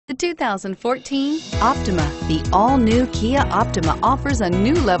The 2014 Optima. The all-new Kia Optima offers a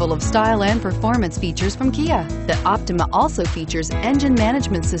new level of style and performance features from Kia. The Optima also features engine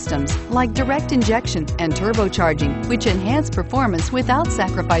management systems like direct injection and turbocharging, which enhance performance without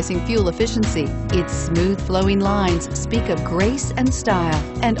sacrificing fuel efficiency. Its smooth flowing lines speak of grace and style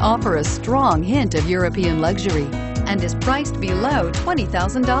and offer a strong hint of European luxury, and is priced below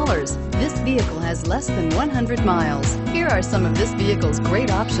 $20,000. This vehicle has less than 100 miles. Here are some of this vehicle's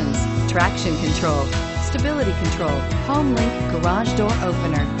great options: traction control, stability control, home link garage door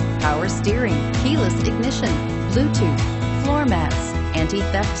opener, power steering, keyless ignition, Bluetooth, floor mats,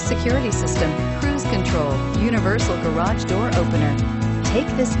 anti-theft security system, cruise control, universal garage door opener. Take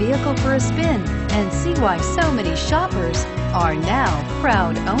this vehicle for a spin and see why so many shoppers are now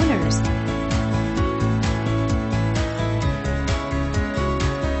proud owners.